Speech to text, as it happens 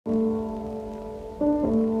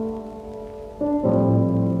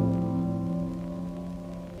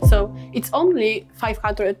It's only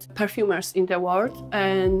 500 perfumers in the world,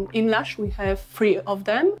 and in Lush we have 3 of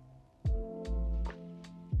them.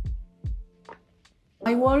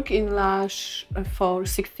 I work in Lush for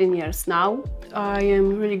 16 years now. I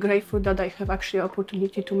am really grateful that I have actually the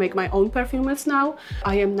opportunity to make my own perfumes now.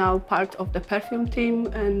 I am now part of the perfume team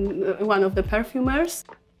and one of the perfumers.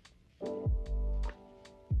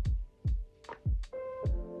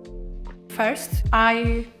 First,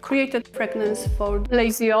 I created fragrance for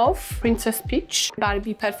Lazy Off, Princess Peach,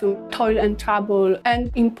 Barbie perfume, Toil and Trouble,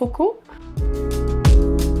 and Impuku.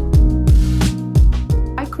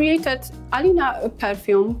 I created Alina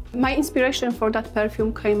perfume. My inspiration for that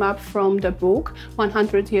perfume came up from the book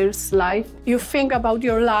 100 Years Life. You think about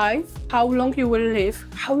your life, how long you will live,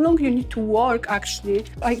 how long you need to work actually.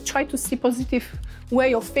 I try to see positive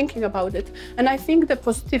way of thinking about it. And I think the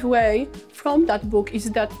positive way from that book is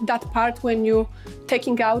that part when you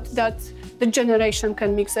taking out that the generation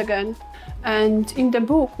can mix again. And in the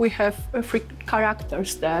book we have 3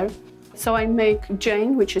 characters there. So I make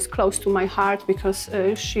Jane, which is close to my heart because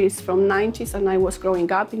she is from 90s and I was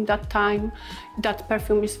growing up in that time. That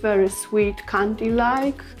perfume is very sweet,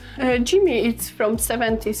 candy-like. Jimmy, it's from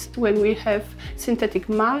 70s when we have synthetic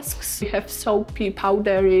masks. We have soapy,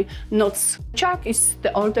 powdery notes. Jack is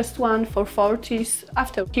the oldest one for 40s.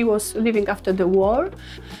 He was living after the war.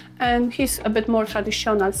 And he's a bit more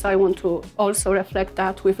traditional, so I want to also reflect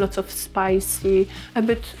that with lots of spicy, a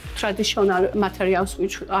bit traditional materials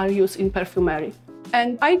which are used in perfumery.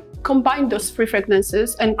 And I combine those 3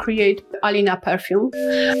 fragrances and create Alina perfume.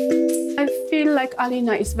 I feel like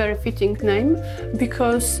Alina is a very fitting name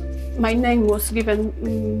because my name was given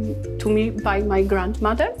to me by my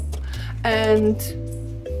grandmother. And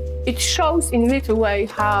it shows in a little way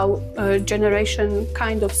how a generation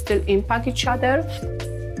kind of still impact each other.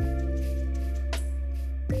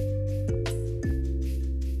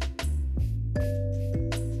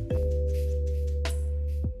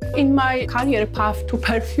 In my career path to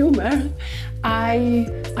perfumer, I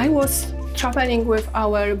was traveling with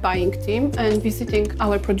our buying team and visiting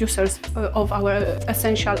our producers of our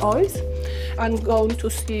essential oils. I'm going to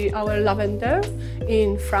see our lavender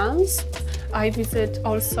in France. I visit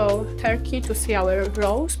also Turkey to see our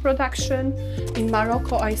rose production. In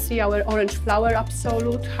Morocco, I see our orange flower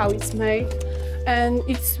absolute, how it's made. And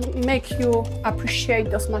it makes you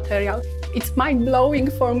appreciate those materials. It's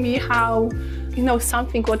mind-blowing for me how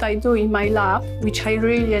something what I do in my lab, which I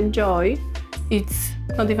really enjoy, it's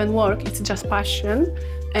not even work, it's just passion,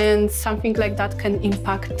 and something like that can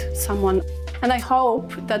impact someone. And I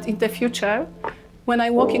hope that in the future, when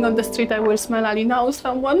I'm walking on the street, I will smell Alina or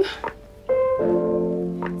someone.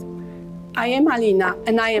 I am Alina,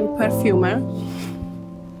 and I am perfumer.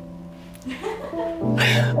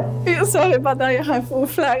 Sorry, but I have a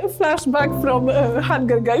flashback from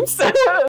Hunger Games.